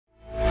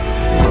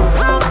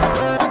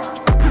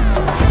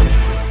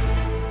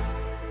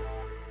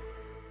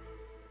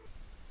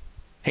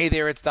Hey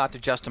there, it's Dr.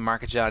 Justin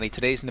Marchegiani.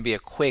 Today's going to be a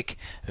quick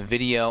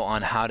video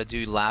on how to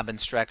do lab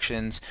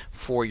instructions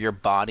for your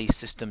body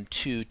system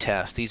 2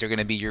 test. These are going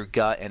to be your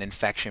gut and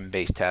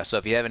infection-based tests. So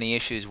if you have any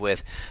issues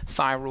with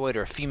thyroid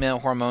or female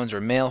hormones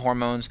or male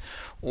hormones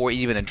or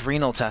even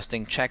adrenal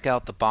testing, check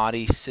out the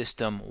body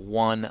system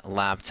 1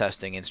 lab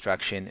testing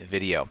instruction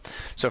video.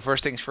 So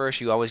first things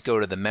first, you always go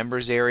to the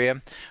members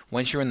area.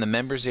 Once you're in the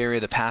members area,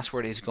 the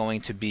password is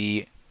going to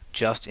be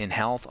Just in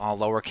Health, all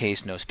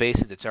lowercase, no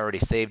spaces. It's already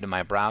saved in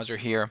my browser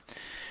here.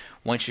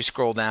 Once you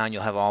scroll down,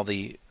 you'll have all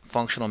the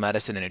functional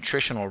medicine and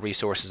nutritional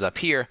resources up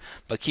here,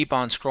 but keep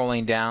on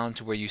scrolling down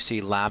to where you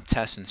see lab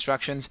test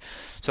instructions.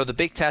 So the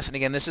big test, and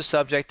again, this is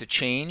subject to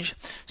change.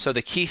 So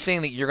the key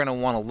thing that you're going to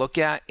want to look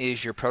at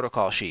is your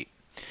protocol sheet.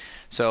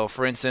 So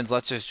for instance,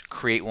 let's just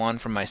create one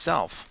for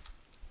myself.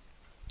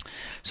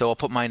 So I'll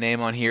put my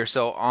name on here.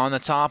 So on the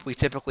top, we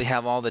typically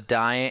have all the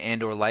diet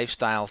and or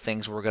lifestyle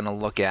things we're going to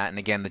look at. And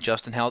again, the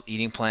Just in Health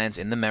eating plans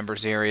in the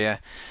members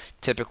area.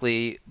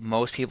 Typically,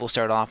 most people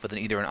start off with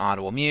either an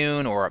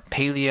autoimmune or a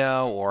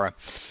paleo or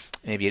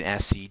maybe an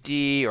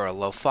SCD or a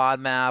low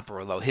FODMAP or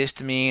a low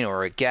histamine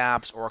or a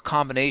GAPS or a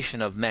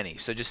combination of many.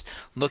 So just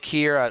look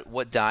here at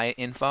what diet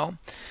info.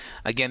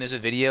 Again, there's a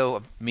video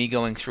of me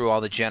going through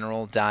all the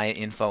general diet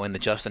info in the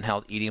Just in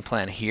Health eating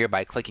plan here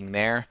by clicking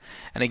there.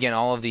 And again,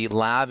 all of the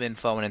lab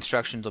info and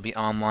instructions will be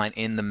online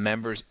in the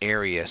members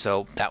area.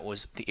 So that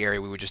was the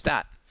area we were just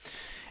at.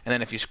 And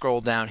then if you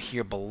scroll down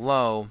here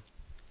below,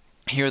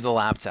 here are the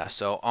lab tests.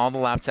 So all the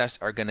lab tests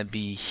are going to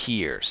be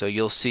here. So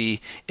you'll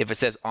see if it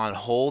says on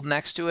hold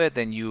next to it,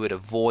 then you would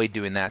avoid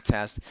doing that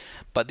test.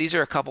 But these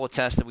are a couple of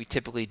tests that we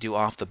typically do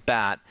off the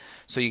bat.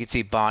 So you can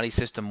see body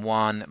system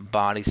 1,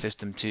 body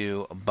system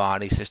 2,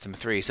 body system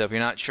 3. So if you're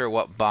not sure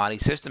what body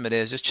system it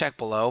is, just check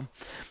below.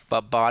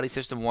 But body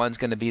system 1 is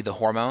going to be the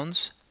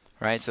hormones,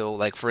 right? So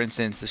like for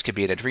instance, this could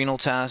be an adrenal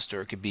test,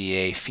 or it could be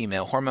a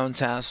female hormone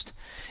test.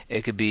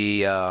 It could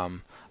be a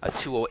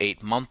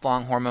 208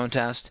 month-long hormone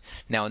test.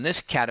 Now in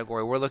this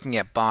category, we're looking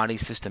at body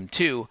system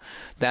 2.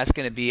 That's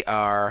going to be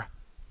our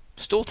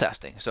stool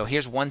testing. So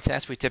here's one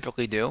test we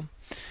typically do.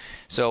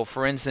 So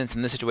for instance,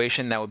 in this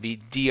situation, that would be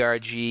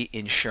DRG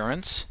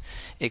insurance.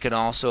 It could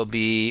also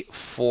be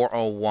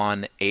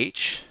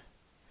 401H.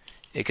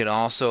 It could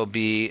also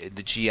be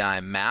the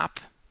GI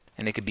map,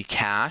 and it could be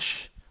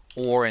cash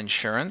or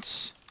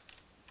insurance.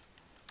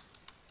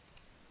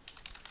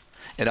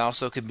 It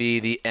also could be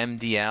the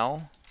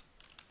Mdl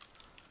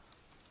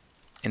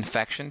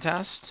infection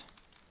test.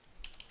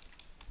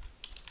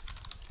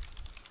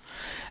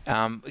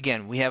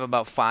 Again, we have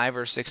about 5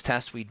 or 6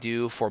 tests we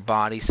do for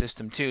body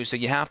system 2, so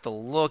you have to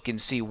look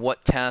and see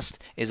what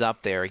test is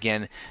up there.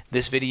 Again,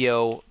 this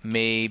video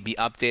may be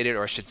updated,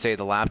 or I should say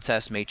the lab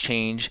test may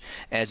change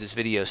as this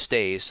video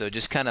stays, so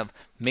just kind of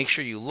make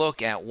sure you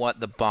look at what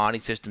the body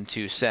system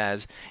 2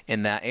 says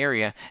in that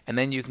area, and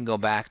then you can go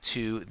back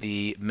to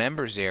the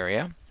members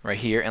area right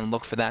here and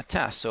look for that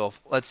test. So if,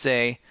 let's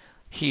say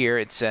here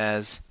it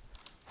says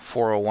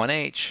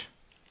 401H,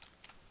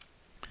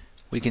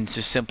 we can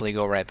just simply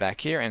go right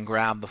back here and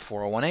grab the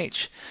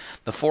 401H.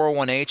 The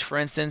 401H, for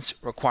instance,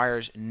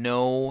 requires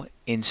no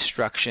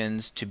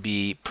instructions to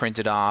be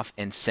printed off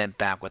and sent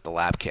back with the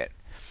lab kit.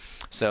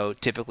 So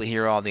typically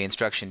here are all the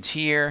instructions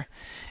here,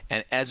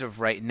 and as of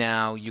right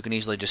now, you can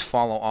easily just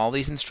follow all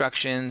these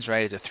instructions,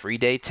 right? It's a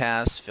 3-day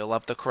test, fill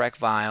up the correct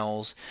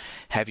vials,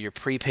 have your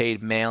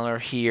prepaid mailer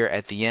here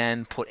at the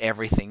end, put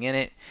everything in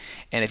it,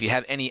 and if you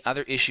have any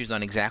other issues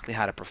on exactly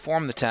how to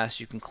perform the test,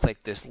 you can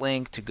click this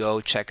link to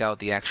go check out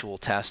the actual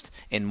test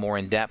in more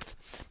in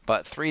depth.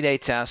 But 3-day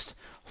test,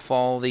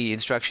 follow the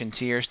instructions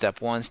here,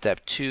 step 1,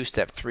 step 2,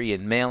 step 3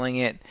 in mailing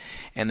it,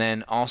 and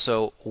then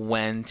also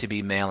when to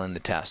be mailing the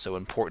test. So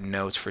important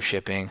notes for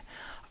shipping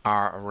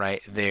are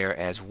right there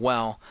as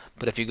well.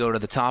 But if you go to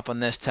the top on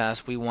this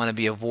test, we want to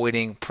be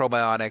avoiding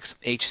probiotics,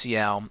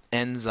 HCl,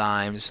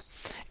 enzymes,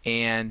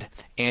 and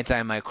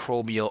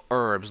antimicrobial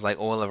herbs like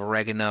oil of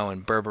oregano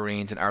and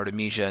berberines and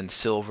artemisia and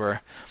silver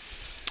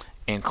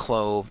and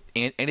clove,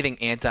 and anything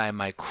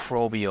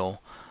antimicrobial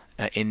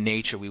in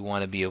nature we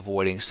want to be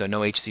avoiding. So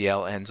no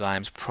HCl,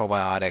 enzymes,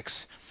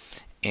 probiotics,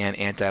 and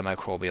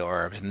antimicrobial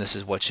herbs. And this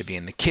is what should be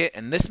in the kit.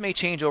 And this may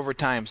change over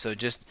time, so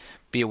just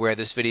be aware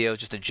this video is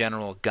just a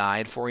general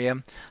guide for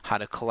you. How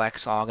to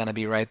collect's all going to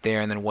be right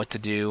there, and then what to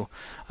do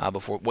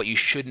before, what you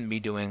shouldn't be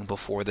doing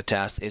before the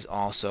test is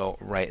also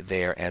right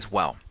there as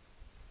well.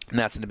 And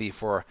that's going to be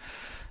for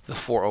the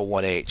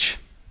 401H.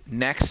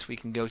 Next we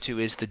can go to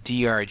is the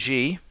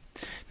DRG.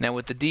 Now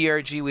with the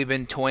DRG, we've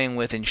been toying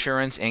with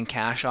insurance and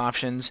cash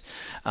options.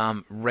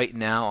 Right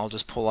now, I'll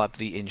just pull up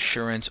the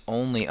insurance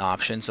only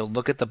option. So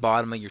look at the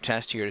bottom of your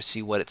test here to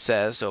see what it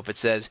says. So if it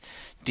says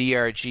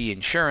DRG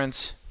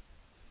insurance,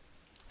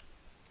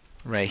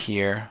 right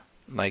here,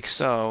 like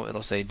so,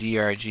 it'll say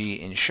DRG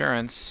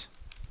insurance.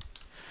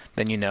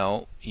 Then you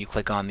know you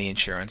click on the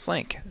insurance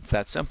link. It's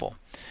that simple.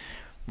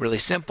 Really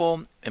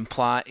simple.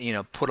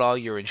 Put all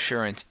your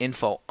insurance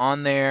info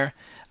on there.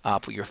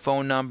 Put your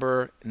phone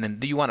number, and then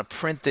you want to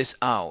print this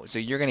out. So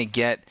you're going to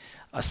get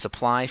a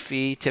supply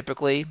fee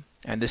typically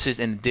And this is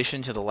in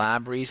addition to the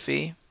lab read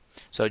fee.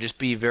 So just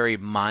be very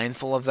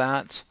mindful of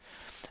that.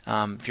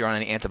 If you're on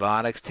any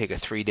antibiotics, take a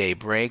 3-day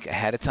break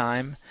ahead of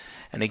time.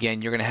 And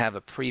again, you're going to have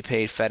a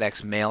prepaid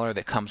FedEx mailer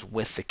that comes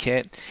with the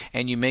kit.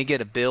 And you may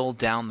get a bill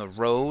down the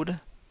road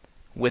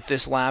with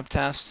this lab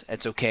test.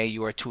 It's okay.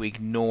 You are to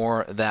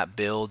ignore that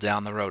bill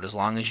down the road. As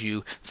long as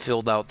you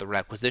filled out the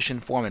requisition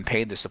form and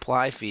paid the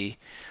supply fee,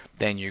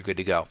 then you're good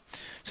to go.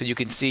 So you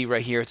can see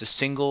right here, it's a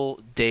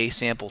single day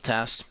sample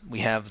test. We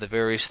have the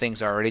various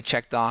things already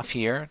checked off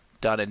here,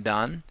 done and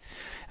done.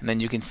 And then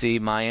you can see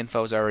my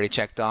info is already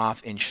checked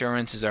off,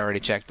 insurance is already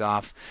checked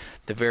off,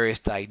 the various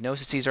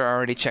diagnoses are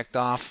already checked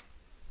off.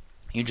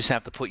 You just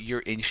have to put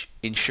your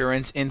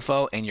insurance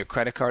info and your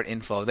credit card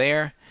info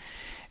there.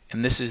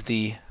 And this is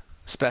the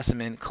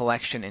specimen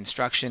collection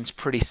instructions.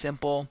 Pretty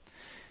simple.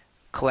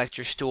 Collect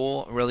your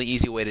stool. A really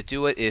easy way to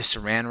do it is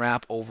saran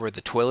wrap over the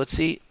toilet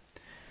seat.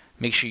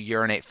 Make sure you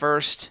urinate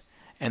first,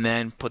 and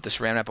then put the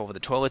saran wrap over the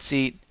toilet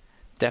seat.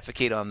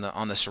 Defecate on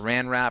the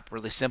saran wrap.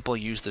 Really simple.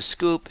 Use the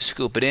scoop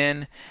it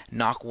in,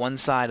 knock one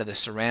side of the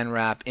saran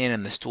wrap in,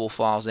 and the stool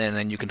falls in, and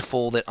then you can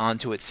fold it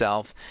onto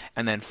itself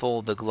and then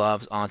fold the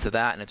gloves onto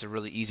that. And it's a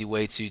really easy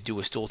way to do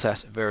a stool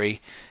test, very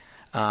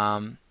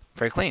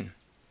clean.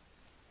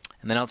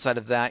 And then outside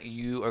of that,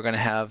 you are going to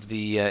have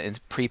the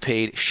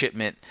prepaid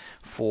shipment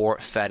for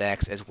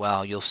FedEx as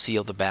well. You'll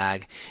seal the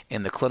bag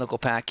in the clinical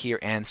pack here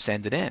and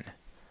send it in.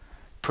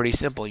 Pretty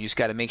simple. You just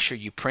got to make sure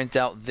you print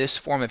out this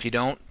form. If you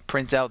don't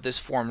print out this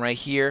form right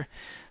here,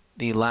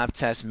 the lab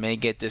test may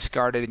get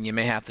discarded and you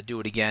may have to do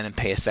it again and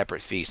pay a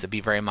separate fee. So be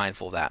very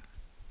mindful of that.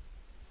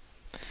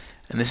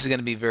 And this is going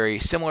to be very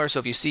similar. So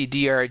if you see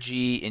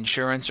DRG,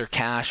 insurance, or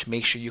cash,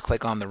 make sure you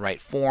click on the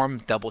right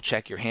form. Double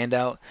check your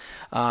handout.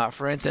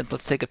 For instance,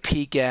 let's take a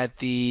peek at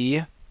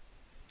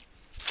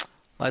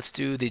let's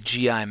do the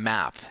GI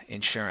map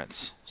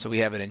insurance. So we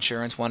have an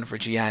insurance one for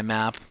GI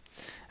map.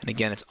 And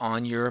again, it's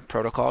on your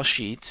protocol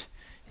sheet.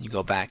 You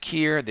go back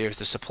here, there's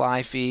the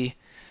supply fee,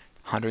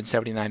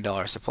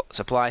 $179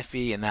 supply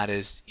fee, and that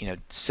is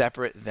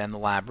separate than the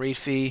lab read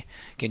fee.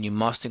 Again, you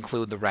must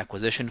include the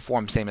requisition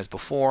form, same as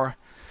before.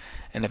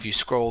 And if you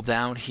scroll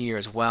down here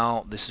as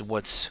well, this is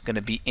what's going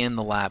to be in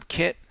the lab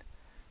kit.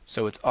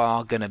 So it's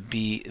all going to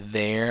be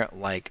there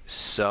like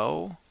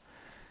so.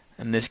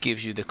 And this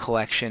gives you the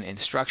collection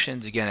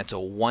instructions. Again, it's a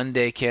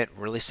 1-day kit,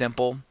 really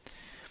simple.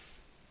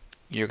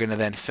 You're going to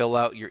then fill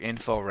out your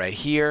info right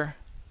here.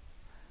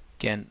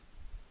 Again,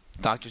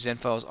 doctor's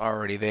info is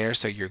already there,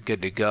 so you're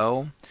good to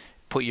go.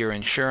 Put your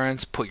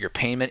insurance, put your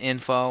payment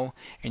info,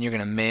 and you're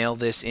going to mail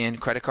this in,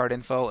 credit card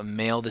info, and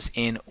mail this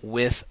in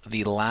with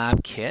the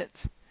lab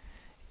kit.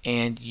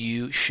 And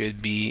you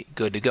should be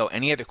good to go.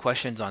 Any other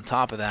questions on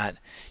top of that,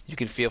 you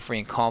can feel free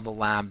and call the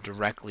lab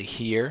directly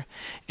here.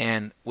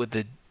 And with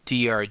the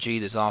DRG,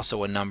 there's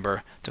also a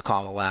number to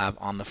call the lab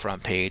on the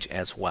front page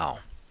as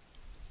well.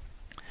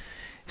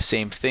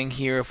 Same thing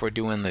here if we're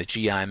doing the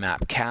GI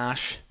map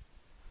cash.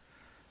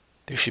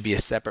 There should be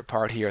a separate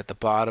part here at the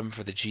bottom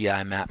for the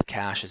GI map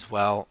cash as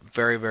well.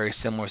 Very, very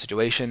similar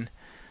situation.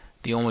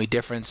 The only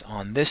difference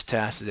on this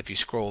test is if you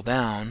scroll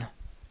down,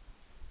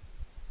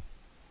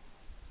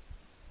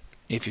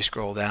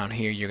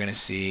 here, you're going to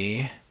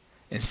see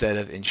instead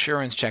of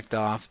insurance checked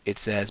off, it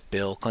says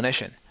bill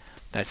clinician.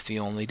 That's the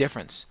only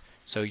difference.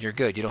 So you're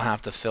good. You don't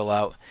have to fill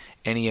out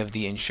any of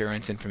the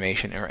insurance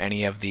information or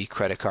any of the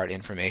credit card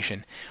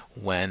information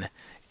when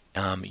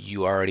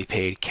you already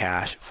paid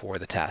cash for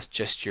the test.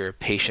 Just your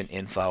patient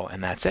info,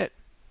 and that's it.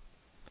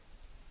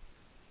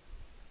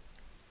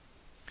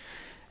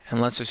 And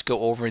let's just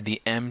go over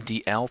the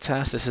Mdl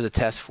test. This is a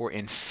test for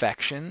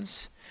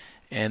infections,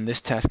 and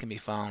this test can be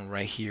found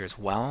right here as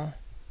well.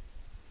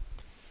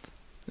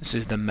 This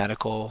is the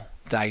Medical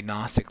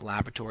Diagnostic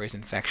Laboratories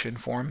infection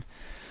form.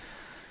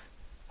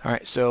 All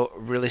right, so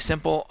really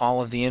simple.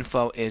 All of the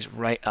info is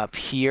right up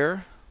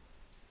here.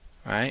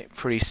 All right,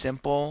 pretty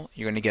simple.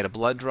 You're going to get a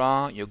blood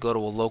draw. You'll go to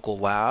a local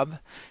lab.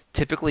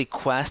 Typically,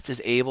 Quest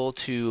is able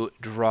to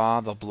draw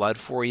the blood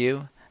for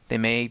you. They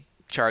may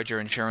charge your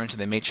insurance, or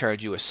they may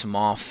charge you a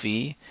small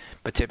fee,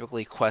 but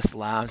typically Quest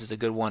Labs is a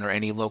good one, or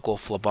any local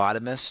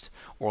phlebotomist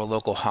or a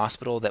local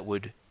hospital that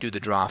would do the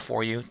draw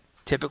for you.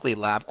 Typically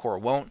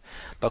LabCorp won't,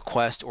 but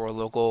Quest or a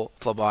local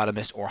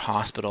phlebotomist or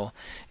hospital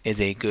is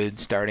a good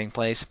starting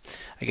place.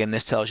 Again,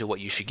 this tells you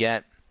what you should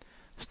get.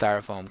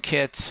 Styrofoam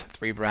kits,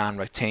 3 brown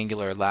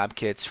rectangular lab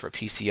kits for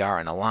PCR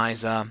and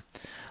ELISA.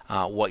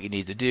 What you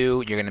need to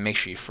do, you're going to make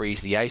sure you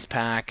freeze the ice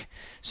pack,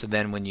 so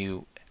then when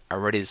you are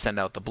ready to send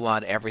out the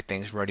blood,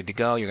 everything's ready to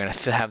go. You're going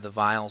to have the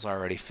vials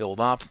already filled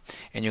up,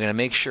 and you're going to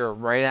make sure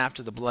right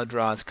after the blood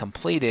draw is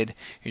completed,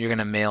 you're going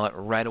to mail it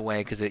right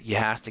away, because you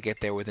have to get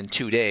there within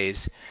 2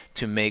 days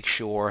to make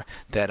sure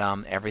that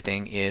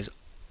everything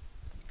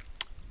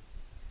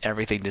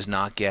does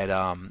not get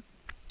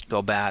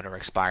go bad or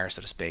expire,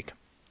 so to speak.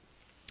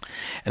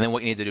 And then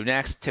what you need to do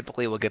next,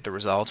 typically we'll get the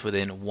results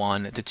within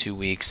 1 to 2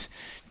 weeks,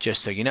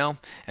 just so you know.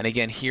 And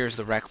again, here's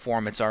the rec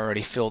form. It's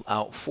already filled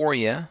out for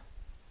you.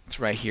 It's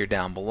right here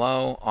down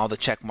below. All the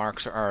check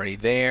marks are already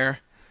there.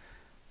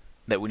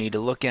 that we need to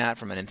look at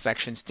from an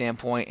infection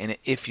standpoint. And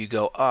if you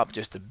go up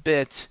just a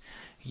bit,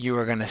 you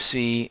are going to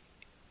see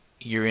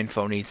your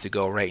info needs to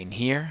go right in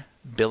here.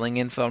 Billing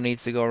info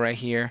needs to go right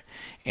here,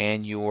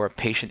 and your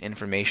patient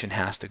information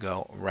has to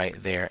go right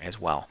there as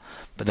well.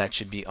 But that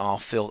should be all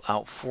filled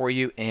out for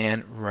you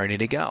and ready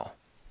to go.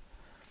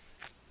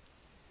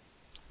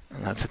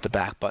 And that's hit the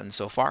back button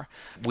so far.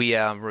 We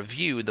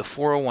reviewed the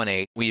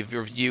 401(h), we've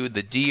reviewed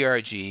the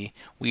DRG,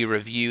 we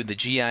reviewed the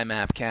GI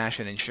map, cash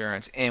and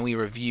insurance, and we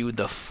reviewed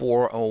the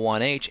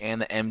 401(h) and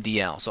the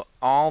MDL. So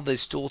all the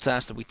stool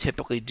tests that we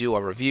typically do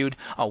are reviewed.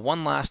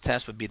 One last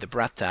test would be the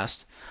breath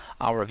test.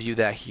 I'll review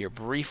that here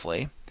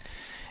briefly.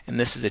 And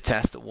this is a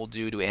test that we'll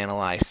do to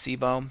analyze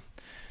SIBO.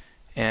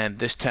 And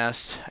this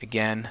test,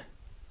 again,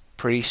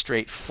 pretty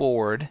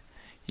straightforward.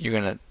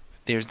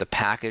 There's the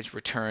package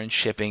return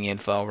shipping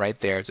info right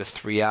there. It's a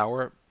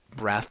 3-hour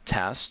breath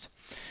test.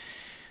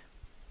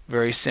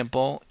 Very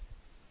simple.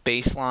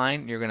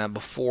 Baseline, you're going to,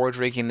 before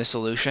drinking the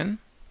solution,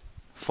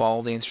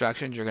 follow the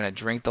instructions. You're going to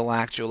drink the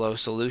lactulose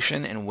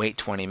solution and wait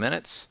 20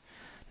 minutes.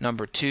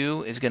 Number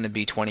 2 is going to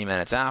be 20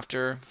 minutes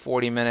after,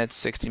 40 minutes,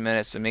 60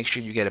 minutes. So make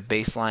sure you get a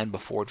baseline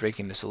before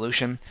drinking the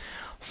solution.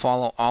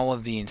 Follow all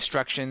of the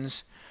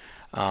instructions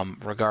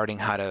regarding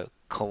how to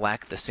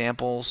collect the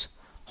samples.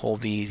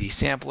 Hold the easy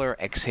sampler,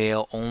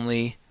 exhale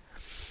only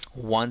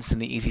once in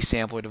the easy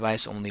sampler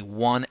device, only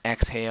one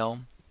exhale.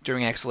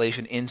 During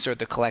exhalation, insert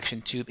the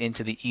collection tube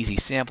into the easy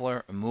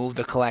sampler, remove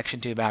the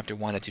collection tube after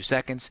 1 to 2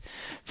 seconds,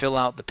 fill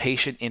out the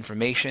patient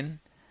information,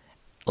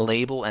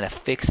 label and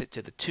affix it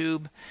to the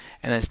tube,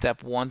 and then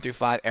step 1 through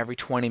 5 every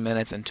 20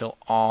 minutes until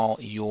all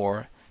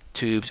your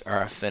tubes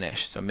are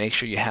finished. So make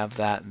sure you have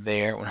that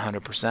there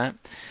 100%.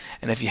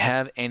 And if you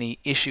have any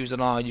issues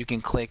at all, you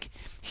can click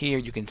here,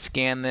 you can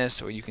scan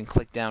this, or you can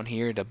click down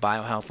here to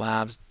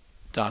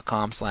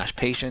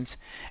biohealthlabs.com/patients,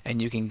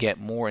 and you can get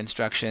more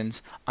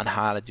instructions on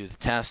how to do the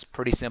test.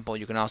 Pretty simple.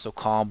 You can also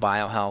call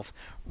BioHealth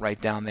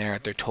right down there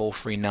at their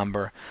toll-free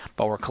number,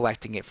 but we're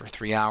collecting it for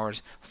 3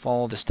 hours.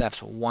 Follow the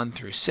steps 1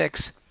 through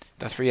 6,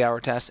 the 3-hour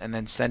test, and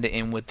then send it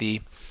in with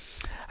the,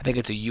 I think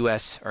it's a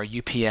US or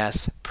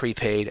UPS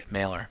prepaid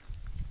mailer.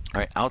 All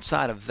right,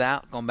 outside of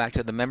that, going back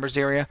to the members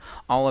area,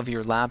 all of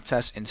your lab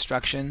test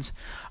instructions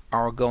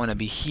are going to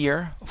be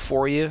here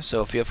for you,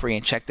 so feel free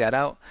and check that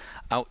out.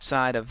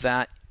 Outside of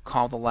that,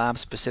 call the lab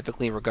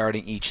specifically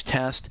regarding each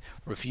test,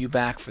 review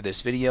back for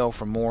this video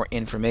for more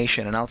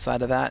information, and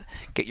outside of that,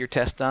 get your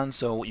test done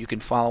so you can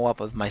follow up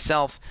with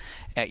myself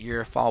at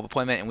your follow-up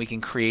appointment, and we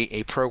can create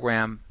a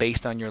program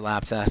based on your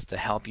lab test to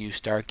help you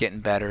start getting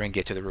better and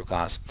get to the root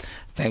cause.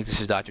 Thanks. This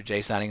is Dr.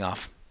 J signing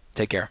off.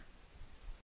 Take care.